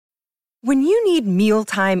When you need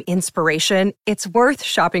mealtime inspiration, it's worth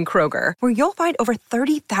shopping Kroger, where you'll find over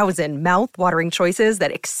 30,000 mouth-watering choices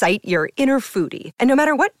that excite your inner foodie. And no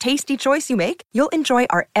matter what tasty choice you make, you'll enjoy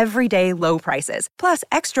our everyday low prices, plus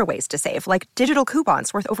extra ways to save, like digital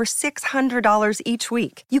coupons worth over $600 each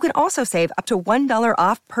week. You can also save up to $1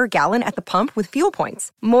 off per gallon at the pump with fuel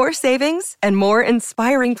points. More savings and more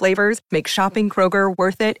inspiring flavors make shopping Kroger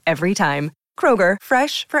worth it every time. Kroger,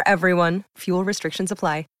 fresh for everyone. Fuel restrictions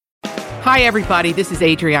apply. Hi, everybody. This is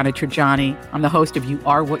Adriana Trajani. I'm the host of You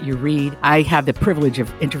Are What You Read. I have the privilege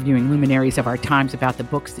of interviewing luminaries of our times about the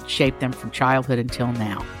books that shaped them from childhood until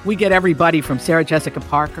now. We get everybody from Sarah Jessica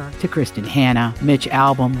Parker to Kristen Hanna, Mitch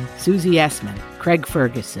Albom, Susie Essman, Craig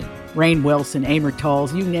Ferguson, Rainn Wilson, Amor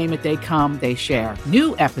Tolls, you name it, they come, they share.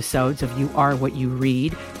 New episodes of You Are What You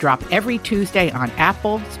Read drop every Tuesday on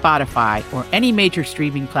Apple, Spotify, or any major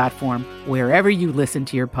streaming platform wherever you listen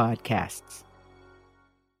to your podcasts.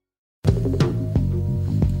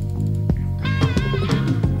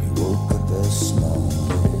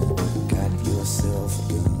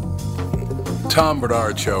 Tom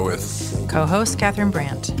Bernard Show with co-host Catherine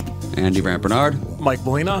Brandt, Andy Brandt Bernard, Mike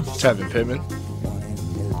Molina, Tevin Pittman.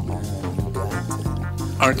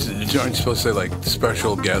 Aren't you supposed to say like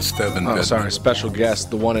special guest Tevin Pittman? Sorry, special guest,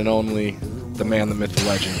 the one and only, the man, the myth, the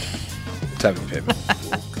legend, Tevin Pittman.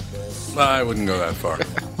 I wouldn't go that far.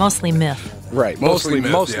 Mostly myth. Right, mostly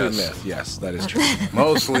myth. Yes, that is true.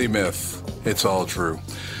 Mostly myth. It's all true.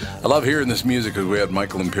 I love hearing this music because we had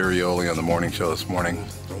Michael Imperioli on the morning show this morning.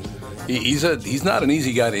 He's not an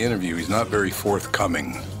easy guy to interview. He's not very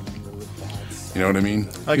forthcoming. You know what I mean?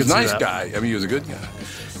 He's a nice guy. I mean, he was a good guy.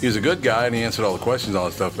 He was a good guy, and he answered all the questions, all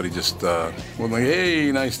that stuff, but he just was like,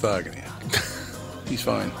 hey, nice talking to you. He's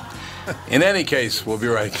fine. In any case, we'll be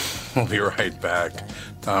right back.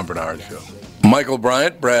 Tom Bernard Show. Michael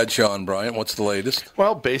Bryant, Bradshaw and Bryant, what's the latest?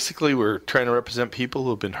 Well, basically, we're trying to represent people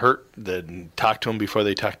who have been hurt, then talk to them before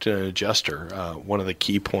they talk to an adjuster. One of the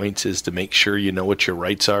key points is to make sure you know what your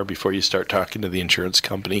rights are before you start talking to the insurance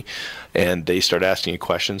company, and they start asking you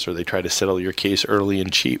questions or they try to settle your case early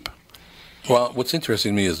and cheap. Well, what's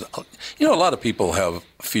interesting to me is, a lot of people have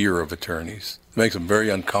fear of attorneys. It makes them very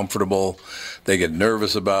uncomfortable. They get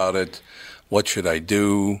nervous about it. What should I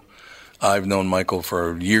do? I've known Michael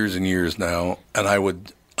for years and years now, and I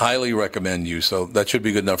would highly recommend you. So that should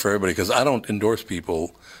be good enough for everybody, because I don't endorse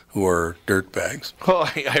people who are dirtbags.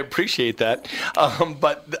 Well, I appreciate that.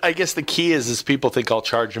 But I guess the key is people think I'll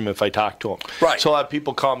charge them if I talk to them. Right. So a lot of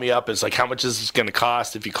people call me up. It's like, how much is this going to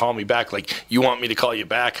cost if you call me back? Like, you want me to call you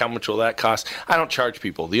back? How much will that cost? I don't charge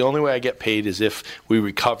people. The only way I get paid is if we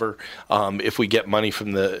recover, if we get money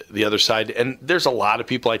from the other side. And there's a lot of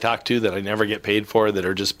people I talk to that I never get paid for that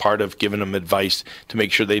are just part of giving them advice to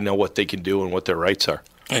make sure they know what they can do and what their rights are.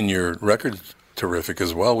 And your record's terrific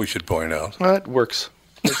as well, we should point out. Well, it works.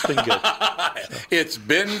 It's been good. It's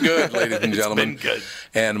been good, ladies and gentlemen. It's been good.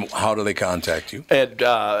 And how do they contact you? And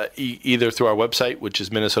either through our website, which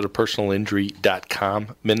is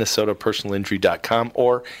minnesotapersonalinjury.com,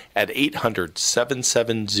 or at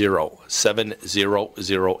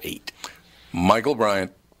 800-770-7008. Michael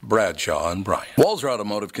Bryant, Bradshaw and Bryant. Walser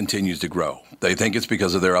Automotive continues to grow. They think it's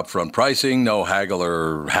because of their upfront pricing, no haggle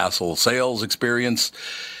or hassle sales experience,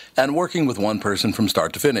 and working with one person from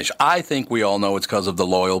start to finish. I think we all know it's because of the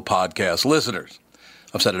loyal podcast listeners.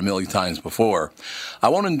 I've said it a million times before. I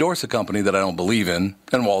won't endorse a company that I don't believe in,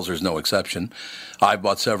 and Walser's no exception. I've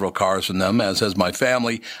bought several cars from them, as has my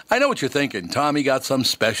family. I know what you're thinking. Tommy got some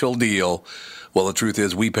special deal. Well, the truth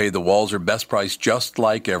is we paid the Walser best price just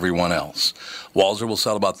like everyone else. Walser will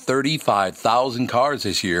sell about 35,000 cars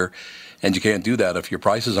this year, and you can't do that if your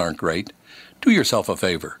prices aren't great. Do yourself a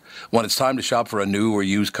favor. When it's time to shop for a new or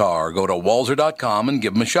used car, go to Walser.com and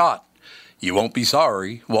give them a shot. You won't be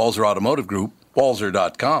sorry. Walser Automotive Group,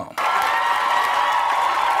 Walser.com.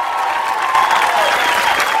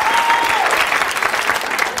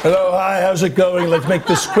 Hello, hi, how's it going? Let's make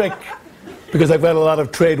this quick, because I've got a lot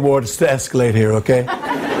of trade wars to escalate here, okay?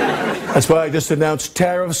 That's why I just announced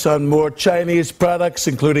tariffs on more Chinese products,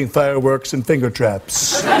 including fireworks and finger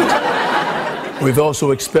traps. We've also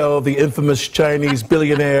expelled the infamous Chinese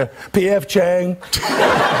billionaire P.F. Chang.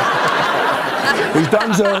 We've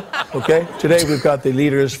done so, okay? Today we've got the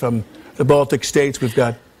leaders from the Baltic states. We've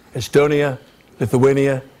got Estonia,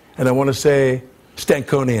 Lithuania, and I want to say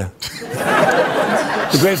Stankonia.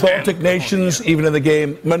 The great Baltic nations, even in the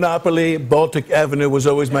game Monopoly, Baltic Avenue was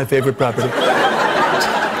always my favorite property.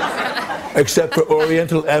 Except for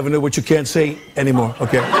Oriental Avenue, which you can't say anymore,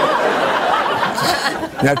 okay?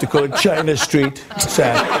 You have to call it China Street.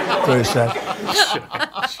 Sad. Very sad.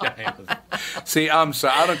 See, I'm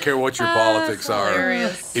sorry. I don't care what your politics are.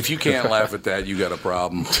 hilarious. If you can't laugh at that, you got a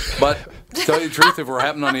problem. But to tell you the truth, if it were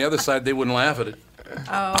happening on the other side, they wouldn't laugh at it.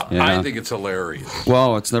 Oh. Yeah. I think it's hilarious.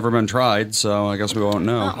 Well, it's never been tried, so I guess we won't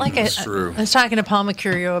know. Well, like That's true. I was talking to Paul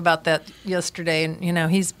Mercurio about that yesterday, and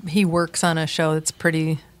he works on a show that's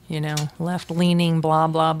pretty, left leaning, blah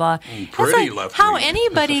blah blah. Pretty It's left-leaning. How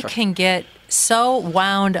anybody can get so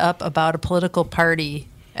wound up about a political party?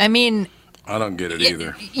 I mean, I don't get it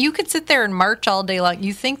either. you could sit there and march all day long.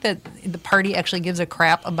 You think that the party actually gives a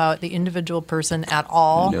crap about the individual person at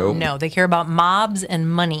all? Nope. No, they care about mobs and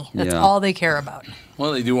money. That's Yeah. all they care about.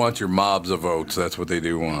 Well, they do want your mobs of votes. That's what they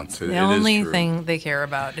do want. The only thing they care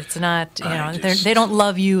about. It's not, they don't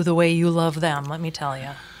love you the way you love them, let me tell you.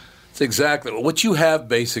 It's exactly what you have.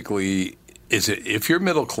 Basically, is if you're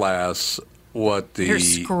middle class, You're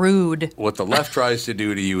screwed. What the left tries to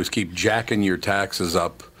do to you is keep jacking your taxes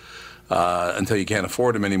up until you can't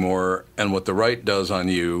afford them anymore. And what the right does on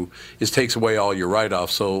you is takes away all your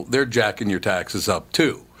write-offs. So they're jacking your taxes up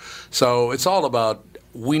too. So it's all about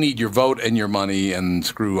we need your vote and your money and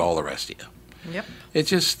screw all the rest of you. Yep. It's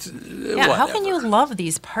just Yeah, how can you love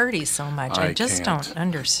these parties so much? I just can't. don't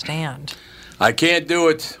understand. I can't do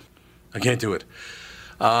it. I can't do it.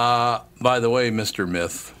 By the way, Mr.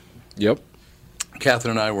 Myth, Yep.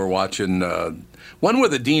 Catherine and I were watching. When were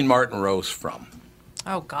the Dean Martin roasts from?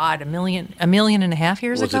 Oh God, a million and a half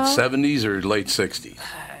years Was ago? it 70s or late 60s?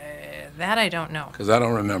 That I don't know. Because I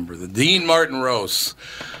don't remember. The Dean Martin roasts.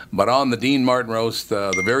 But on the Dean Martin roast,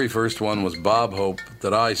 the very first one was Bob Hope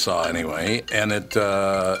that I saw anyway. And it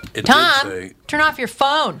Tom, did say, turn off your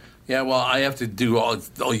phone. yeah, well, I have to do all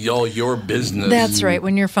your business. That's right.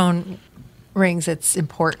 When your phone rings, it's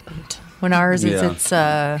important. When ours is, Yeah.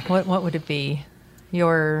 it's what would it be?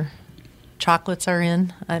 Your chocolates are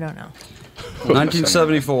in? I don't know.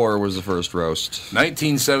 1974 was the first roast.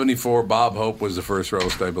 1974, Bob Hope was the first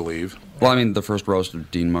roast, I believe. Well, I mean, the first roast of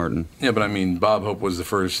Dean Martin. Yeah, but I mean, Bob Hope was the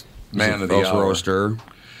first man of the First hour. roaster.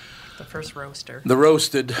 The first roaster. The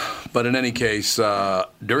roasted, but in any case,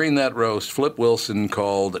 during that roast, Flip Wilson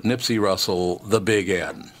called Nipsey Russell the Big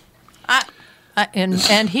N.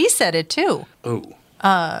 And he said it too. Ooh.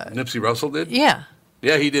 Nipsey Russell did? Yeah.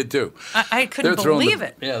 Yeah, he did too. I couldn't They're throwing believe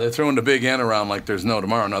it. Yeah, they're throwing the Big N around like there's no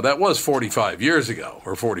tomorrow. Now, that was 45 years ago,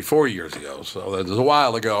 or 44 years ago, so that was a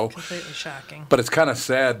while ago. Completely shocking. But it's kind of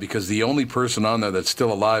sad because the only person on there that's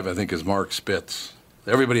still alive, I think, is Mark Spitz.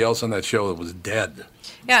 Everybody else on that show was dead.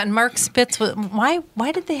 Yeah, and Mark Spitz was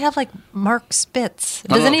why did they have like Mark Spitz? I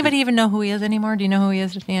Does don't know. anybody even know who he is anymore? Do you know who he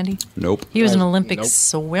is, Andy? Nope. He was an Olympic Nope.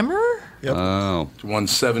 swimmer? Oh, Won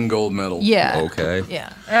 7 gold medals. Yeah. okay.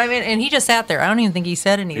 Yeah. I mean, and he just sat there. I don't even think he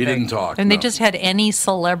said anything. didn't talk, And they no. just had any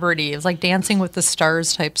celebrity. It was like Dancing with the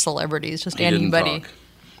Stars type celebrities, just He anybody. didn't talk.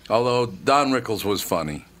 Although Don Rickles was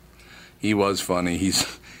funny. He was funny. He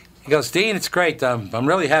goes, Dean, it's great. I'm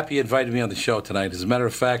really happy you invited me on the show tonight. As a matter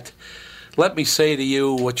of fact, let me say to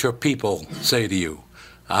you what your people say to you.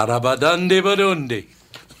 Arabadundi-badundi.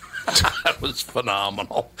 That was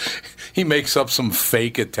phenomenal. He makes up some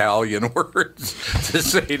fake Italian words to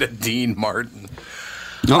say to Dean Martin.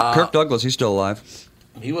 No, Kirk Douglas, he's still alive.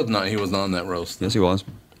 He wasn't on that roast. Yes, he was.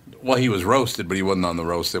 Well, he was roasted, but he wasn't on the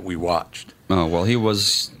roast that we watched. Oh, well, he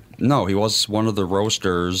was one of the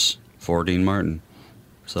roasters for Dean Martin.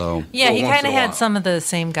 So, Yeah, Well, he once kind in of a had while. some of the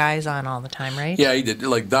same guys on all the time, right? Yeah, he did.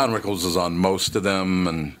 Like, Don Rickles was on most of them,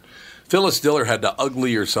 and Phyllis Diller had to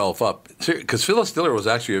ugly herself up. Because Phyllis Diller was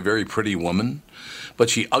actually a very pretty woman, but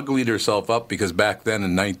she uglied herself up because back then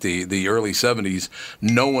in the early 70s,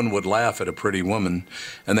 no one would laugh at a pretty woman.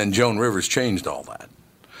 And then Joan Rivers changed all that.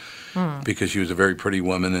 Because she was a very pretty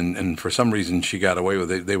woman, and for some reason she got away with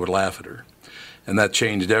it. They would laugh at her. And that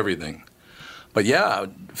changed everything. But yeah,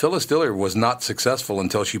 Phyllis Diller was not successful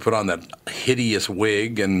until she put on that hideous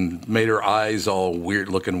wig and made her eyes all weird,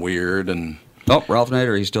 looking weird. And oh, Ralph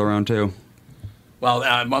Nader, he's still around too. well,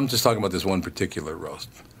 I'm just talking about this one particular roast.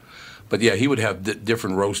 But yeah, he would have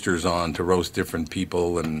different roasters on to roast different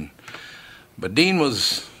people. But Dean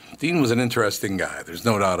was an interesting guy. There's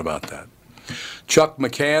no doubt about that. Chuck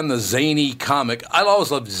McCann, the zany comic. I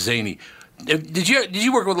always loved zany. Did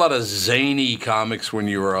you work with a lot of zany comics when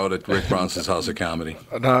you were out at Rick Bronson's House of Comedy?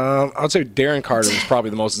 I would say Darren Carter was probably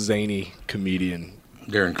the most zany comedian.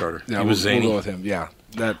 Darren Carter. Yeah, He was zany. We'll go with him. Yeah,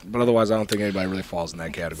 but otherwise, I don't think anybody really falls in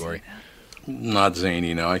that category. Not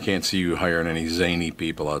zany, no. I can't see you hiring any zany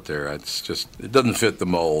people out there. It doesn't fit the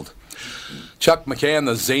mold. Chuck McCann,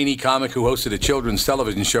 the zany comic who hosted a children's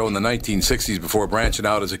television show in the 1960s before branching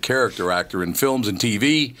out as a character actor in films and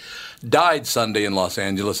TV, died Sunday in Los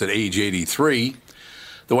Angeles at age 83.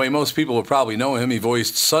 The way most people would probably know him, he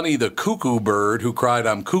voiced Sonny the Cuckoo Bird, who cried,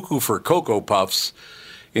 "I'm cuckoo for Cocoa Puffs,"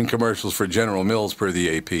 in commercials for General Mills, per the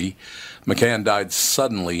AP. McCann died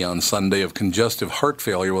suddenly on Sunday of congestive heart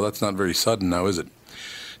failure. Well, that's not very sudden now, is it?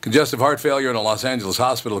 Congestive heart failure in a Los Angeles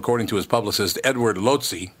hospital, according to his publicist, Edward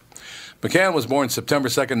Lotzi. McCann was born September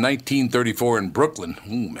 2nd, 1934 in Brooklyn.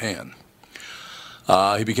 Ooh, man.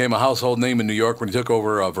 He became a household name in New York when he took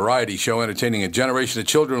over a variety show entertaining a generation of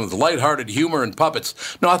children with lighthearted humor and puppets.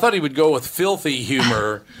 No, I thought he would go with filthy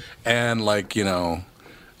humor and,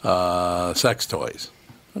 sex toys.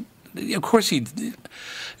 Of course he did.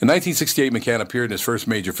 In 1968, McCann appeared in his first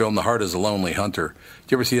major film, The Heart is a Lonely Hunter.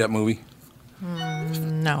 Did you ever see that movie?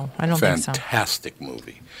 No, I don't think so. Fantastic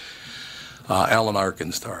movie. Alan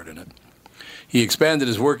Arkin starred in it. He expanded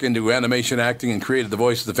his work into animation acting and created the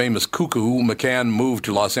voice of the famous Cuckoo. McCann moved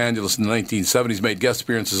to Los Angeles in the 1970s, made guest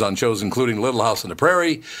appearances on shows including Little House on the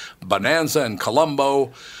Prairie, Bonanza, and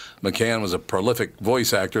Columbo. McCann was a prolific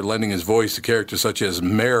voice actor, lending his voice to characters such as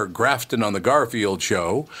Mayor Grafton on The Garfield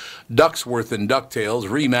Show, Ducksworth in DuckTales,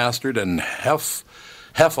 Remastered, and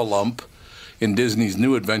Heffalump in Disney's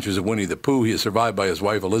New Adventures of Winnie the Pooh. He is survived by his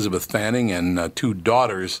wife, Elizabeth Fanning, and 2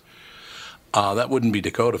 daughters. That wouldn't be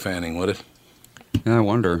Dakota Fanning, would it? Yeah, I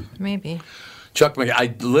wonder. Maybe. Chuck McCann.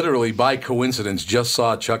 I literally, by coincidence, just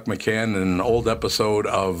saw Chuck McCann in an old episode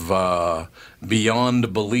of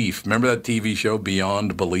Beyond Belief. Remember that TV show,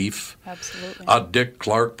 Beyond Belief? Absolutely. A Dick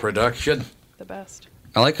Clark production. The best.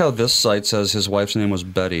 I like how this site says his wife's name was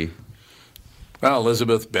Betty. Well,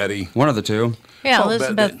 Elizabeth, Betty. One of the two. Yeah, Well,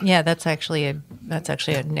 Elizabeth. Yeah, that's actually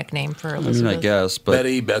a nickname for Elizabeth. I guess, but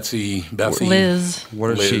Betty, Betsy, Liz. What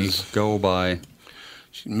does Liz. she go by?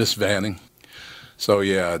 Miss Vanning. So,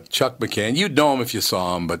 yeah, Chuck McCann. You'd know him if you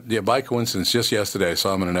saw him, but yeah, by coincidence, just yesterday I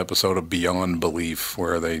saw him in an episode of Beyond Belief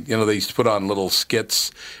where they used to put on little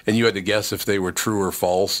skits and you had to guess if they were true or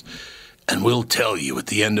false. And we'll tell you at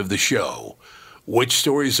the end of the show which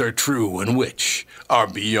stories are true and which are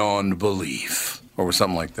beyond belief, or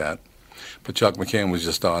something like that. But Chuck McCann was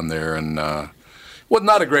just on there and was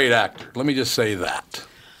not a great actor. Let me just say that.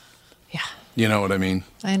 Yeah. You know what I mean?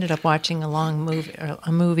 I ended up watching a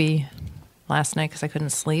movie last night because I couldn't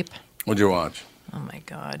sleep. What'd you watch? Oh my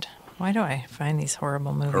God! Why do I find these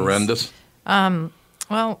horrible movies? Horrendous?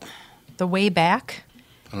 Well, The Way Back,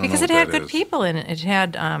 because it had good people in it.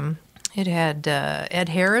 It had Ed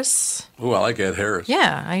Harris. Ooh, I like Ed Harris.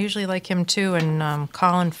 Yeah, I usually like him too, and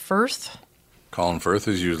Colin Firth. Colin Firth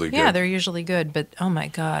is usually good. Yeah, they're usually good, but oh my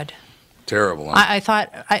God. Terrible. Huh? I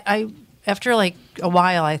thought, after like a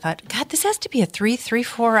while, I thought, God, this has to be a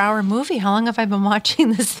 4 hour movie. How long have I been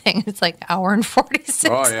watching this thing? It's like 1 hour and 46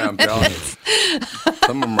 Oh, yeah, I'm telling you.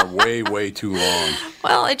 Some of them are way, way too long.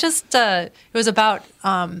 Well, it was about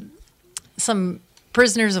some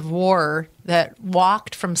prisoners of war that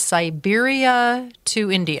walked from Siberia to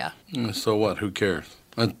India. So what? Who cares?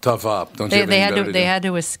 A tough op. Don't you have They anything better to do? had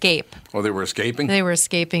to escape. Oh, they were escaping? They were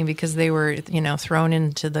escaping because they were, thrown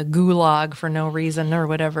into the gulag for no reason or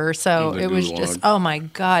whatever. So The it was gulag. just, oh my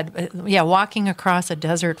God. Yeah, walking across a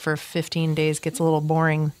desert for 15 days gets a little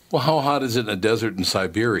boring. Well, how hot is it in a desert in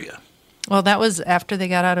Siberia? Well, that was after they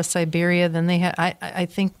got out of Siberia. Then they had, I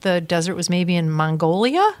think the desert was maybe in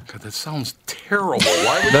Mongolia. God, that sounds terrible.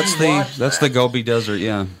 Why would you watch That's the Gobi Desert,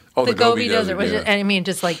 yeah. Oh, the Gobi Desert was, yeah. I mean,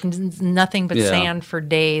 just like nothing but Yeah. sand for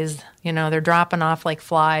days. They're dropping off like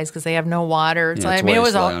flies because they have no water. So Yeah, it's I mean, it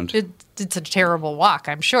was wasteland. it's a terrible walk,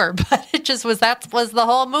 I'm sure, but it just was. That was the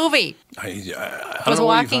whole movie. I I was don't know where you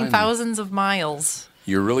walking find them. thousands of miles.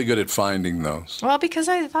 You're really good at finding those. Well, because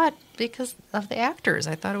of the actors,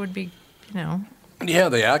 I thought it would be, Yeah,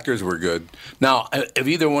 the actors were good. Now, have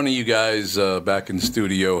either one of you guys back in the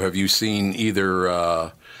studio, have you seen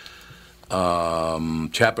either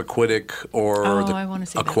Chappaquiddick or I wanna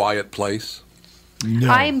see A that. Quiet Place? No.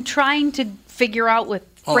 I'm trying to figure out with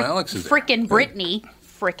Alex is there. frickin' Brittany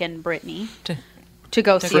to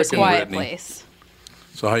go see A Frickin' Quiet Brittany. Place.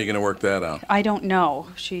 So how are you going to work that out? I don't know.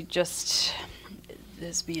 She just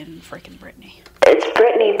is being frickin' Brittany. It's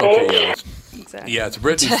Brittany, bitch. Okay, yeah, Exactly. yeah, it's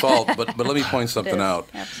Brittany's fault, but let me point something is, out.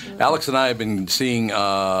 absolutely. Alex and I have been seeing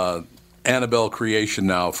Annabelle Creation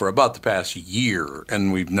now for about the past year,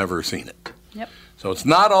 and we've never seen it. Yep. So it's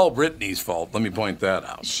not all Brittany's fault. Let me point that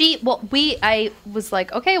out. I was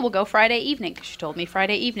like, okay, we'll go Friday evening. 'Cause she told me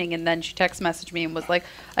Friday evening, and then she text messaged me and was like,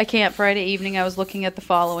 I can't Friday evening. I was looking at the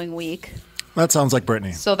following week. That sounds like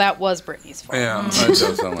Brittany. So that was Brittany's fault. Yeah, that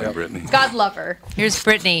does sound like Brittany. God love her. here's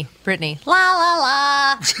Brittany. La la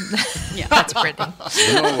la. Yeah. That's Brittany.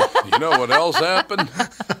 You know what else happened?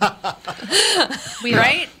 We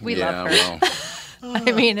love her. Well,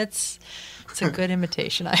 I mean, it's It's a good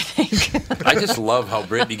imitation, I think. I just love how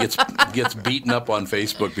Brittany gets beaten up on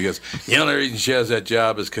Facebook because the only reason she has that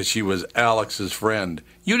job is because she was Alex's friend.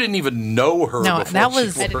 You didn't even know her. No, before that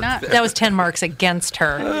was she worked there. that was 10 marks against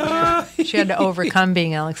her. She had to overcome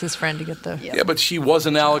being Alex's friend to get the. Yeah, but she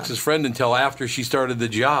wasn't Alex's friend until after she started the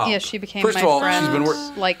job. Yeah, she became First my of all, friend she's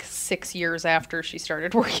been like 6 years after she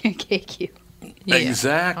started working at KQ. Yeah.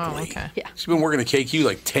 Exactly. Oh, okay. Yeah. She's been working at KQ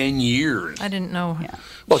like 10 years. I didn't know. Yeah.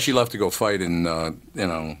 Well, she left to go fight in,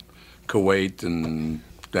 Kuwait and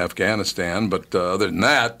Afghanistan. But other than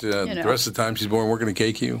that, the rest of the time she's been working at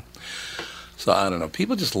KQ. So I don't know.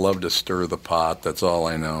 People just love to stir the pot. That's all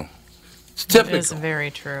I know. It's typical. It is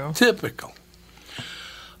very true. Typical.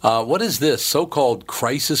 What is this? So-called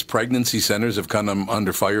crisis pregnancy centers have come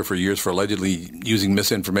under fire for years for allegedly using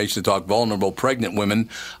misinformation to talk vulnerable pregnant women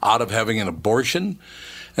out of having an abortion.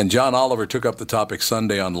 And John Oliver took up the topic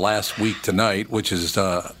Sunday on Last Week Tonight, which is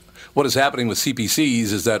what is happening with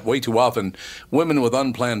CPCs is that way too often women with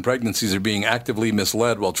unplanned pregnancies are being actively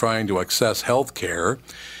misled while trying to access health care.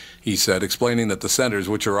 He said, explaining that the centers,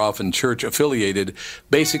 which are often church-affiliated,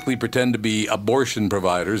 basically pretend to be abortion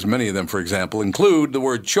providers. Many of them, for example, include the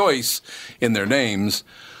word choice in their names,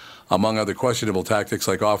 among other questionable tactics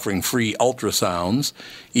like offering free ultrasounds.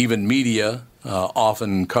 Even media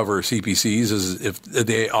often cover CPCs as if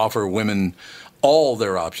they offer women all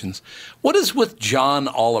their options. What is with John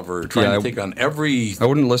Oliver trying to take on every... I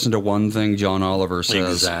wouldn't listen to one thing John Oliver says.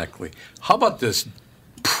 Exactly. How about this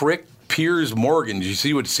prick Piers Morgan? Did you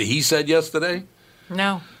see what he said yesterday?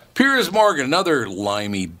 No. Piers Morgan, another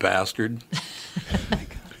limey bastard.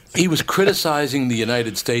 He was criticizing the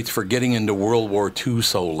United States for getting into World War II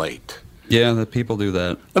so late. Yeah, the people do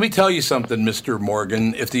that. Let me tell you something, Mr.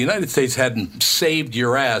 Morgan. If the United States hadn't saved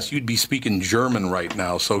your ass, you'd be speaking German right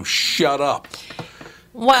now, so shut up.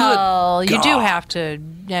 Well, Good you do God. have to.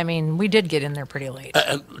 I mean, we did get in there pretty late.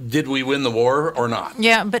 Did we win the war or not?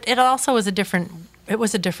 Yeah, but it also was a different. It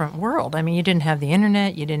was a different world. I mean, you didn't have the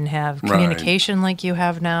internet. You didn't have communication like you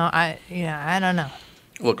have now. I don't know.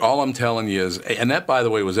 Look, all I'm telling you is, and that, by the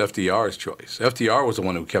way, was FDR's choice. FDR was the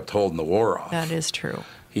one who kept holding the war off. That is true.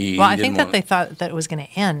 I think that they thought that it was going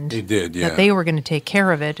to end. They did, yeah. That they were going to take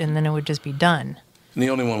care of it, and then it would just be done. And the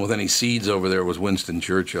only one with any seeds over there was Winston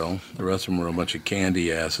Churchill. The rest of them were a bunch of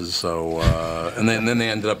candy asses. So, and then they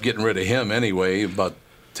ended up getting rid of him anyway, about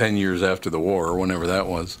 10 years after the war, or whenever that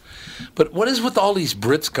was. But what is with all these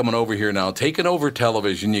Brits coming over here now, taking over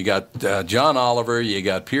television? You got John Oliver, you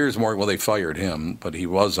got Piers Morgan. Well, they fired him, but he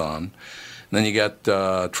was on. And then you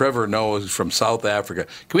got Trevor Noah from South Africa.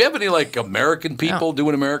 Can we have any, American people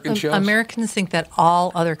doing American shows? Americans think that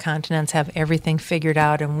all other continents have everything figured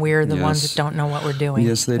out, and we're the ones that don't know what we're doing.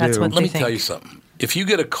 Yes, they That's do. what Let they me think. tell you something. If you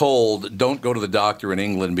get a cold, don't go to the doctor in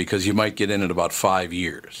England because you might get in about 5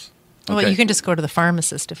 years. Well, Okay? you can just go to the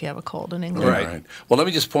pharmacist if you have a cold in England. Right. Well, let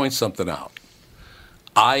me just point something out.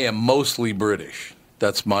 I am mostly British.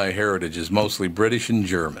 That's my heritage, is mostly British and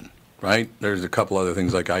German, right? There's a couple other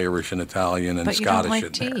things like Irish and Italian and But you Scottish don't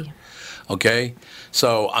like in there. tea. Okay?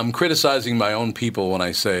 So I'm criticizing my own people when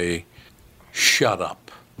I say, shut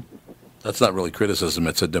up. That's not really criticism,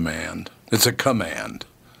 it's a demand. It's a command.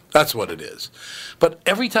 That's what it is. But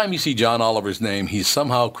every time you see John Oliver's name, he's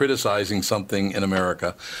somehow criticizing something in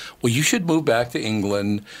America. Well, you should move back to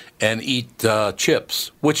England and eat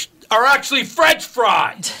chips, which are actually French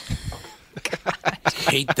fries. I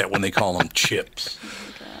hate that when they call them chips.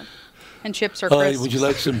 And chips are crisps. Would you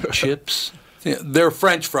like some chips? Yeah, they're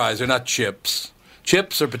French fries. They're not chips.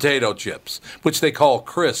 Chips are potato chips, which they call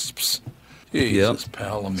crisps. Jesus,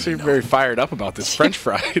 Palomino. So you're very fired up about this French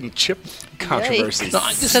fry and chip controversy. No,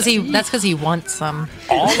 That's because he wants some.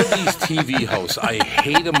 all of these TV hosts, I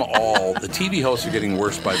hate them all. The TV hosts are getting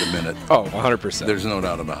worse by the minute. Oh, 100%. There's no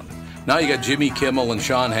doubt about it. Now you got Jimmy Kimmel and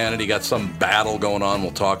Sean Hannity. Got some battle going on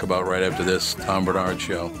we'll talk about right after this Tom Bernard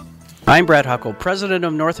Show. I'm Brad Huckle, president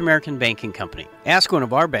of North American Banking Company. Ask one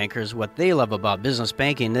of our bankers what they love about business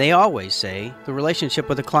banking. They always say the relationship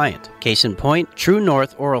with the client. Case in point, True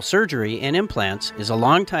North Oral Surgery and Implants is a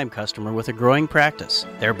longtime customer with a growing practice.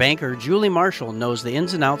 Their banker, Julie Marshall, knows the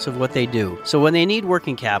ins and outs of what they do. So when they need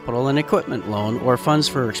working capital, an equipment loan, or funds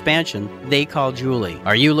for expansion, they call Julie.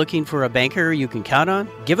 Are you looking for a banker you can count on?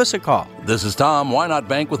 Give us a call. This is Tom. Why not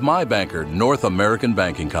bank with my banker, North American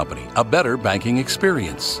Banking Company? A better banking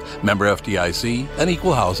experience. Member FDIC, an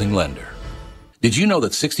equal housing lender. Did you know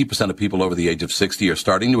that 60% of people over the age of 60 are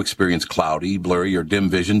starting to experience cloudy, blurry, or dim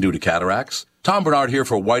vision due to cataracts? Tom Bernard here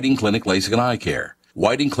for Whiting Clinic LASIK and Eye Care.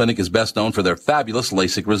 Whiting Clinic is best known for their fabulous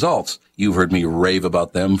LASIK results. You've heard me rave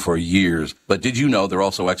about them for years. But did you know they're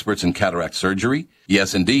also experts in cataract surgery?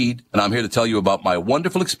 Yes, indeed. And I'm here to tell you about my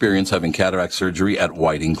wonderful experience having cataract surgery at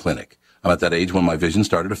Whiting Clinic. I'm at that age when my vision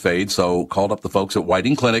started to fade, so called up the folks at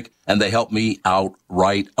Whiting Clinic, and they helped me out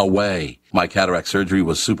right away. My cataract surgery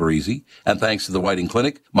was super easy, and thanks to the Whiting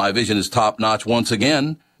Clinic, my vision is top-notch once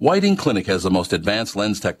again. Whiting Clinic has the most advanced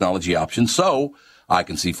lens technology options, so I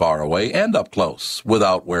can see far away and up close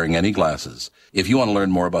without wearing any glasses. If you want to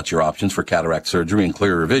learn more about your options for cataract surgery and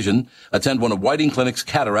clearer vision, attend one of Whiting Clinic's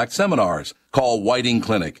cataract seminars. Call Whiting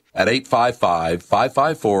Clinic at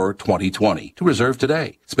 855-554-2020 to reserve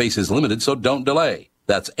today. Space is limited, so don't delay.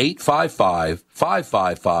 That's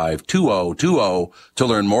 855-555-2020 to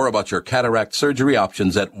learn more about your cataract surgery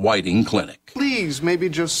options at Whiting Clinic. Please, maybe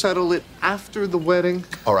just settle it after the wedding.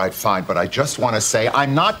 All right, fine, but I just want to say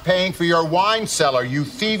I'm not paying for your wine cellar, you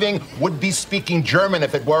thieving, would-be speaking German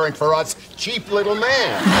if it weren't for us cheap little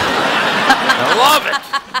man. I love it.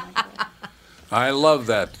 I love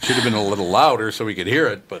that. Should have been a little louder so we could hear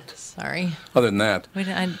it, but Sorry. Other than that.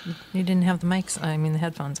 You didn't have the the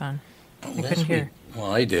headphones on. You couldn't hear.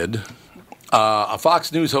 Well, I did. A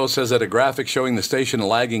Fox News host says that a graphic showing the station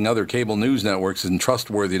lagging other cable news networks in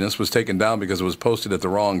trustworthiness was taken down because it was posted at the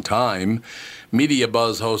wrong time. Media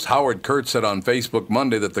Buzz host Howard Kurtz said on Facebook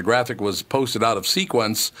Monday that the graphic was posted out of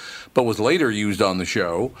sequence, but was later used on the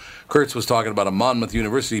show. Kurtz was talking about a Monmouth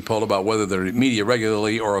University poll about whether the media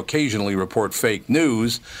regularly or occasionally report fake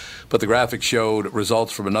news, but the graphic showed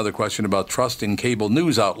results from another question about trust in cable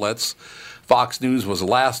news outlets. Fox News was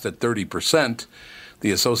last at 30%.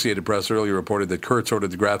 The Associated Press earlier reported that Kurtz ordered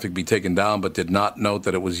the graphic be taken down, but did not note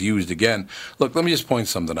that it was used again. Look, let me just point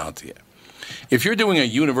something out to you. If you're doing a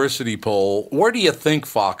university poll, where do you think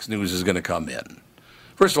Fox News is going to come in?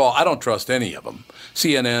 First of all, I don't trust any of them.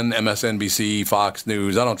 CNN, MSNBC, Fox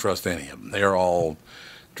News, I don't trust any of them. They're all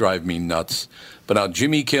drive me nuts. But now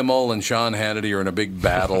Jimmy Kimmel and Sean Hannity are in a big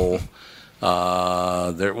battle. What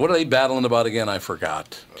are they battling about again? I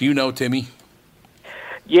forgot. Do you know, Timmy?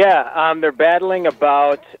 Yeah, they're battling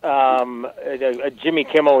about Jimmy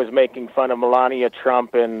Kimmel was making fun of Melania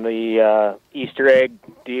Trump and the Easter egg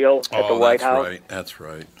deal at the White House. Right. That's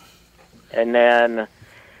right. And then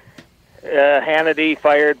Hannity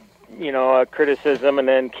fired, a criticism, and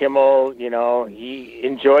then Kimmel, he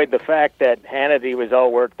enjoyed the fact that Hannity was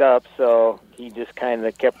all worked up, so he just kind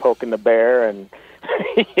of kept poking the bear, and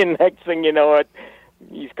next thing you know,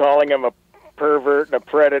 he's calling him a pervert and a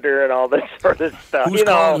predator and all this sort of stuff. Who's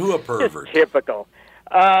calling who a pervert? It's typical.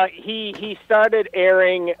 He started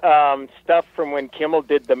airing stuff from when Kimmel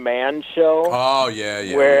did the Man Show. Oh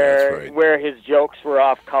yeah, where that's right. Where his jokes were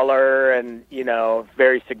off color and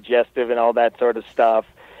very suggestive and all that sort of stuff.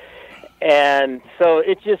 And so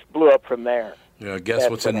it just blew up from there. Yeah, guess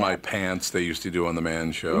what's in my pants? They used to do on the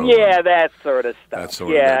Man Show. Yeah, that sort of stuff. That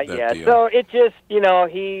sort of that deal. So it just,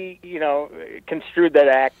 he, construed that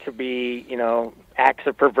act to be, acts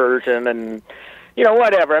of perversion and,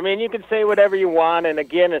 whatever. I mean, you can say whatever you want, and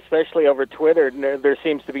again, especially over Twitter, there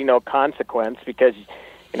seems to be no consequence because,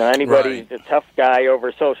 anybody's a tough guy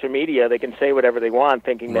over social media. They can say whatever they want,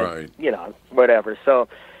 thinking that, whatever. So,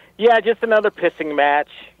 yeah, just another pissing match,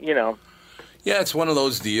 Yeah, it's one of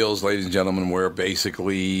those deals, ladies and gentlemen, where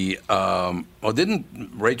basically,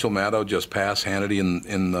 didn't Rachel Maddow just pass Hannity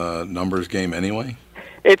in the numbers game anyway?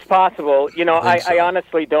 It's possible. I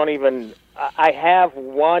honestly don't even. I have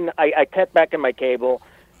one. I cut back in my cable.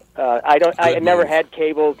 I never had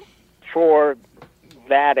cable for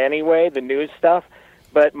that anyway, the news stuff.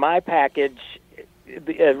 But my package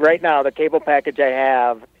right now, the cable package I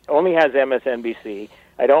have only has MSNBC.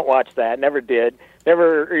 I don't watch that. Never did.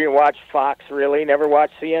 Never watched Fox, really. Never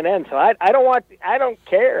watched CNN. So I don't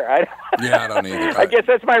care. I don't either. I guess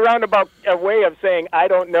that's my roundabout way of saying I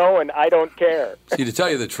don't know and I don't care. See, to tell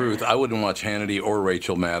you the truth, I wouldn't watch Hannity or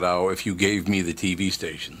Rachel Maddow if you gave me the TV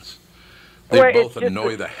stations. They both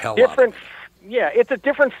annoy the hell out of me. Yeah, it's a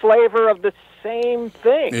different flavor of the same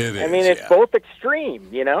thing. It is, I mean, it's both extreme,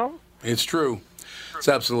 It's true. It's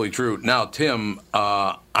absolutely true. Now, Tim,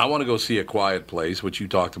 I want to go see A Quiet Place, which you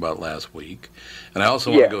talked about last week. And I also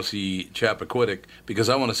want to go see Chappaquiddick because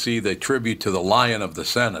I want to see the tribute to the Lion of the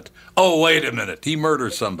Senate. Oh, wait a minute. He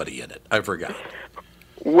murders somebody in it. I forgot.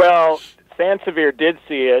 Well, Sansevier did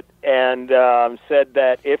see it and said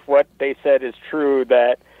that if what they said is true,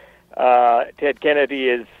 that Ted Kennedy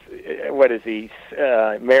is, marinating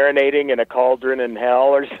in a cauldron in hell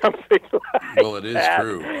or something like that. Well, it is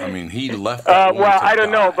true. I mean, he left I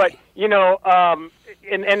don't know, but,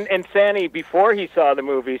 and Sanny, before he saw the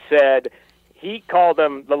movie, said he called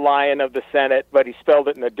him the Lion of the Senate, but he spelled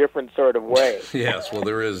it in a different sort of way. Yes, well,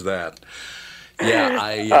 there is that.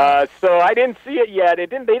 Yeah, so I didn't see it yet.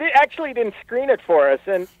 They actually didn't screen it for us,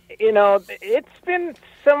 and it's been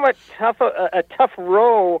somewhat tough, a tough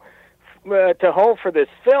row to hoe for this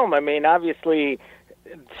film. I mean, obviously,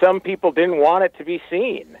 some people didn't want it to be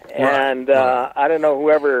seen, and I don't know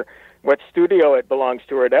what studio it belongs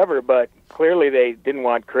to or whatever, but clearly they didn't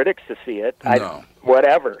want critics to see it. No.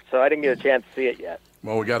 Whatever. So I didn't get a chance to see it yet.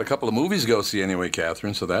 Well, we got a couple of movies to go see anyway,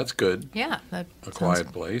 Catherine, so that's good. Yeah. A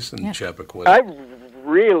Quiet Place and Chappaquiddick. I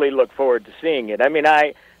really look forward to seeing it. I mean,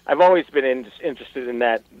 I've always been interested in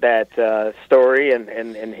that story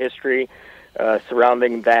and history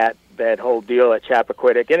surrounding that whole deal at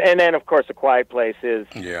Chappaquiddick. And then, of course, A Quiet Place is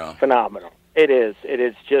phenomenal. It is. It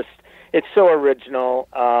is just, it's so original.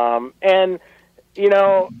 And,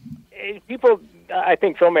 people, I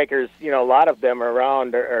think filmmakers, a lot of them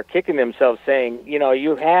around are kicking themselves saying,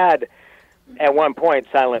 you had at one point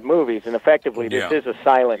silent movies, and effectively this is a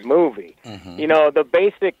silent movie. Mm-hmm. The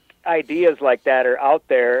basic ideas like that are out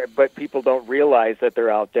there, but people don't realize that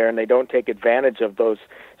they're out there, and they don't take advantage of those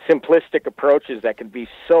simplistic approaches that can be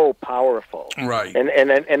so powerful. Right.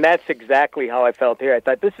 And that's exactly how I felt here. I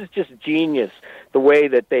thought this is just genius, the way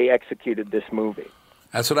that they executed this movie.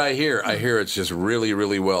 That's what I hear. I hear it's just really,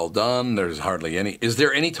 really well done. There's hardly any. Is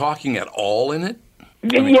there any talking at all in it?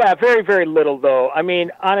 Yeah, very, very little, though. I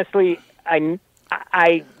mean, honestly, I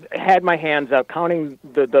had my hands up counting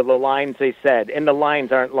the lines they said, and the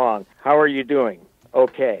lines aren't long. How are you doing?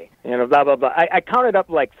 Okay. Blah, blah, blah. I counted up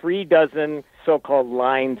like 36 so-called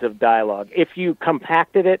lines of dialogue. If you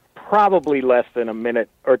compacted it, probably less than a minute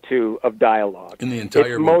or two of dialogue. In the entire It's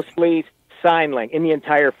movie? mostly sign language in the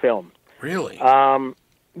entire film. Really?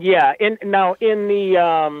 Yeah. In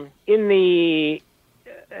the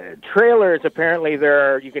trailers, apparently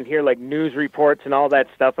you can hear like news reports and all that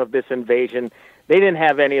stuff of this invasion. They didn't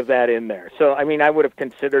have any of that in there. So, I mean, I would have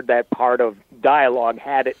considered that part of dialogue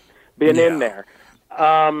had it been in there.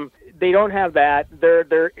 They don't have that.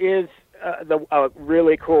 There is a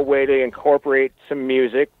really cool way to incorporate some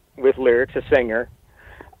music with lyrics, a singer.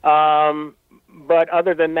 But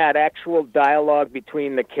other than that, actual dialogue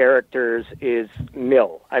between the characters is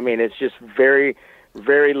nil. I mean, it's just very,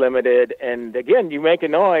 very limited. And again, you make a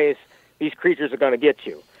noise, these creatures are going to get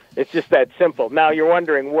you. It's just that simple. Now, you're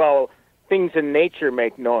wondering, well, things in nature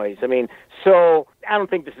make noise. I mean, so I don't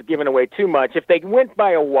think this is giving away too much. If they went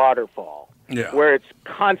by a waterfall where it's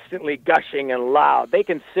constantly gushing and loud, they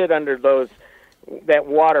can sit under that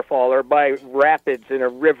waterfall or by rapids in a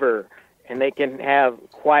river, and they can have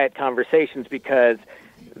quiet conversations because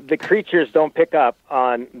the creatures don't pick up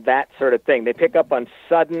on that sort of thing. They pick up on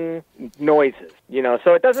sudden noises,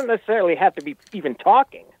 so it doesn't necessarily have to be even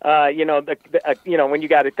talking. When you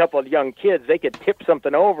got a couple of young kids, they could tip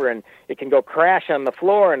something over and it can go crash on the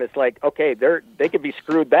floor, and it's like, okay, they could be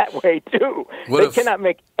screwed that way too. They cannot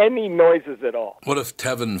make any noises at all. What if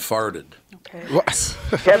Tevin farted? Okay.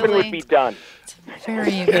 Tevin would be done.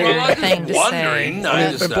 Very weird thing to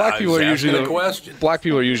say. Black people are usually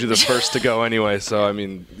the first to go anyway. So I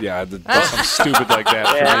mean, something stupid like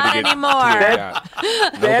that. Not anymore.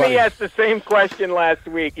 Danny asked the same question last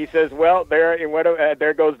week. He says, "Well, there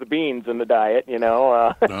goes the beans in the diet."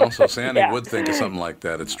 Well, so Sandy would think of something like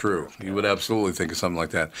that. It's true. He would absolutely think of something like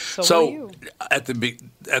that. So at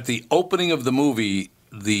the opening of the movie,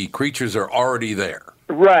 the creatures are already there.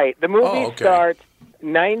 Right. The movie starts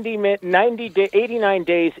 89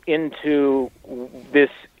 days into this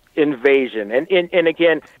invasion. And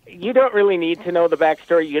again, you don't really need to know the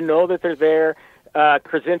backstory. You know that they're there.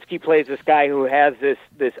 Krasinski plays this guy who has this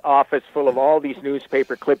office full of all these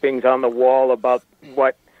newspaper clippings on the wall about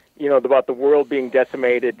about the world being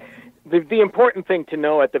decimated. The important thing to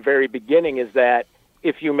know at the very beginning is that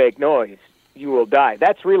if you make noise, you will die.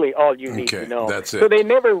 That's really all you need to know. That's it. So they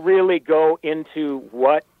never really go into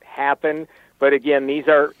what happened. But again, these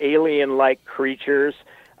are alien-like creatures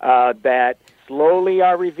that slowly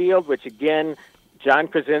are revealed, which again, John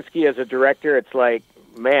Krasinski as a director, it's like,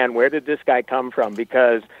 man, where did this guy come from?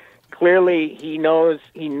 Because clearly he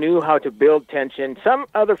knew how to build tension. Some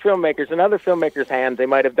other filmmakers, in other filmmakers' hands, they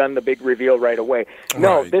might have done the big reveal right away.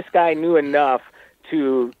 No, this guy knew enough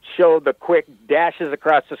to show the quick dashes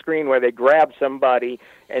across the screen where they grab somebody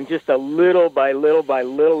and just a little by little by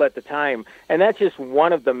little at the time. And that's just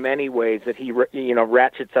one of the many ways that he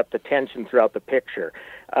ratchets up the tension throughout the picture.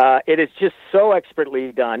 It is just so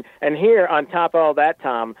expertly done. And here, on top of all that,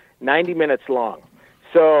 Tom, 90 minutes long.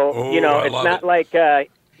 So, it's not like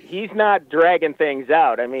he's not dragging things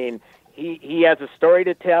out. I mean, he has a story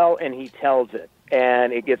to tell, and he tells it.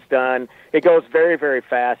 and it gets done. It goes very, very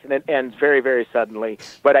fast, and it ends very, very suddenly.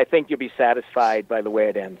 But I think you'll be satisfied by the way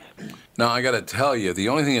it ends. Now, I got to tell you, the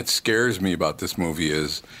only thing that scares me about this movie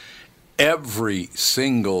is every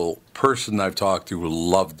single person I've talked to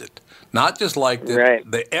loved it. Not just liked it.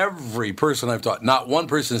 Right. Every person I've talked, not one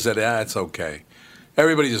person said, it's okay.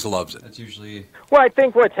 Everybody just loves it. That's usually... Well, I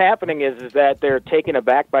think what's happening is that they're taken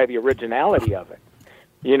aback by the originality of it.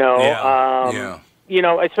 You know, you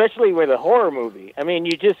know, especially with a horror movie. I mean,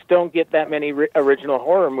 you just don't get that many original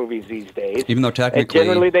horror movies these days. Even though technically... And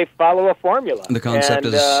generally, they follow a formula. The concept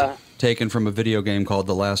is taken from a video game called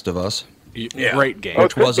The Last of Us. Great game.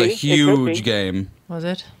 Which was a huge game. Was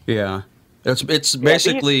it? Yeah. It's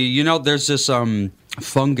basically, you know, there's this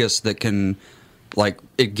fungus that can... Like,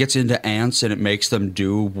 it gets into ants and it makes them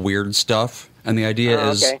do weird stuff. And the idea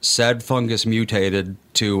is said fungus mutated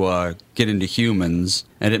to get into humans,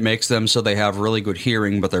 and it makes them so they have really good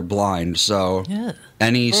hearing, but they're blind. So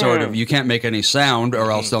any sort of, you can't make any sound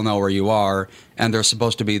or else they'll know where you are. And they're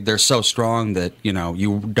supposed to be, they're so strong that, you know,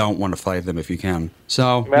 you don't want to fight them if you can.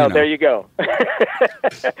 So, well, there you go.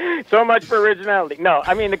 So much for originality. No,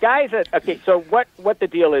 I mean, the guys that, so what the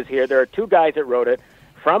deal is here, there are two guys that wrote it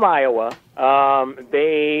from Iowa.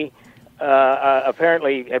 They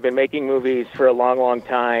apparently have been making movies for a long, long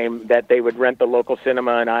time, that they would rent the local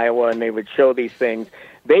cinema in Iowa and they would show these things.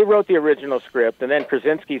 They wrote the original script, and then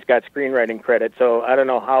Krasinski's got screenwriting credit, so I don't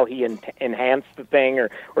know how he enhanced the thing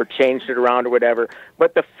or changed it around or whatever.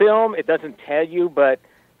 But the film, it doesn't tell you, but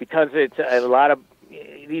because it's a lot of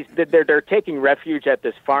they're taking refuge at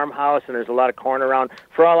this farmhouse, and there's a lot of corn around.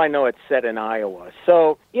 For all I know, it's set in Iowa.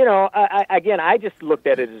 So, you know, I just looked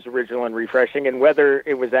at it as original and refreshing, and whether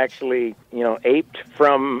it was actually, you know, aped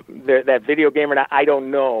from that video game or not, I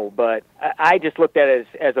don't know. But I just looked at it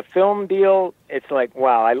as a film deal. It's like,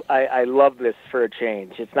 wow, I love this for a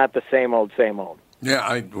change. It's not the same old, same old.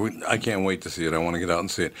 Yeah, I can't wait to see it. I want to get out and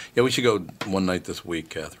see it. Yeah, we should go one night this week,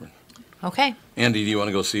 Catherine. Okay. Andy, do you want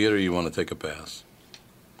to go see it, or you want to take a pass?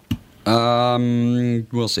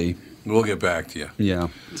 We'll see. We'll get back to you. Yeah.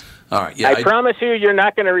 All right. Yeah, I promise you're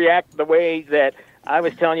not going to react the way that I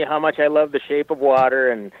was telling you how much I love The Shape of Water,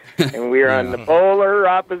 and we're on the polar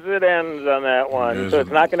opposite ends on that one. So it's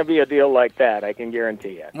not going to be a deal like that, I can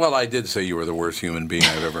guarantee you. Well, I did say you were the worst human being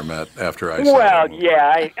I've ever met after I saw Well,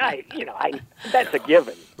 yeah, I that's a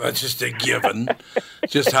given. That's just a given.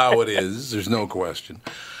 Just how it is. There's no question.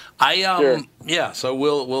 Sure. Yeah, so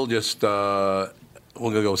we'll just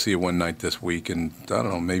we'll go see it one night this week, and I don't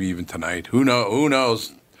know, maybe even tonight. Who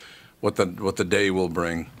knows what the day will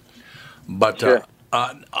bring. But sure.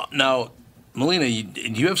 Now, Melina, do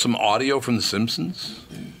you have some audio from The Simpsons?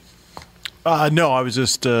 No, I was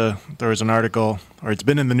just there was an article, or it's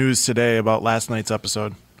been in the news today about last night's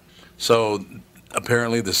episode. So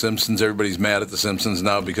apparently The Simpsons, everybody's mad at The Simpsons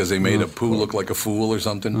now because they made Apu look like a fool or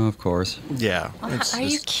something? Of course. Yeah. Are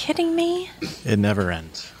you kidding me? It never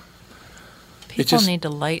ends. People need to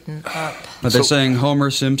lighten up. Are they saying, Homer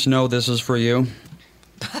Simpson, no, this is for you?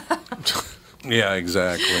 Yeah,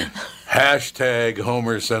 exactly. Hashtag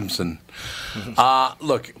Homer Simpson.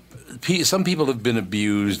 Look, some people have been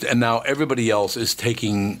abused, and now everybody else is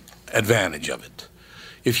taking advantage of it.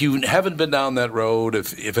 If you haven't been down that road,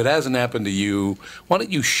 if it hasn't happened to you, why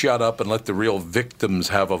don't you shut up and let the real victims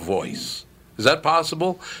have a voice? Is that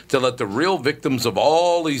possible? To let the real victims of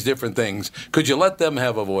all these different things, could you let them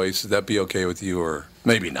have a voice? Would that be okay with you, or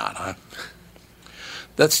maybe not, huh?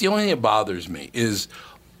 That's the only thing that bothers me, is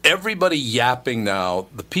everybody yapping now,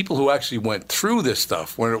 the people who actually went through this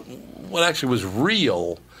stuff, what actually was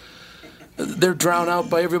real, they're drowned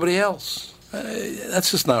out by everybody else.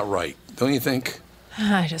 That's just not right, don't you think?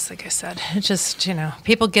 Just like I said, it's just,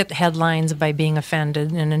 people get headlines by being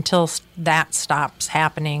offended, and until that stops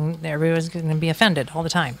happening, everyone's going to be offended all the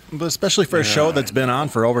time. But especially for a show that's been on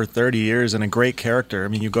for over 30 years and a great character. I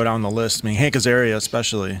mean, you go down the list. I mean, Hank Azaria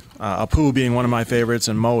especially. Apu being one of my favorites,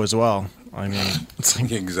 and Mo as well. I mean, it's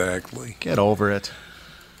like, exactly. Get over it.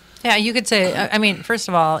 Yeah, you could say, I mean, first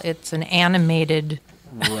of all, it's an animated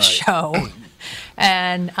show.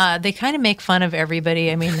 And they kind of make fun of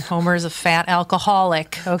everybody. I mean, Homer's a fat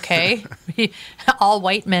alcoholic, okay? All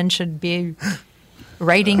white men should be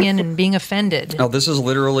writing in and being offended. Now, this is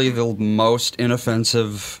literally the most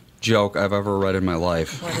inoffensive joke I've ever read in my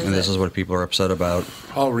life. And this is what people are upset about.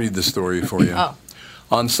 I'll read the story for you. Oh.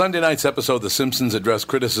 On Sunday night's episode, The Simpsons addressed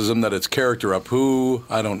criticism that its character Apu,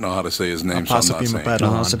 I don't know how to say his name, so I'm not saying it.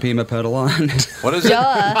 Nahasapima Petalon. What is it?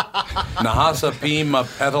 Nahasapima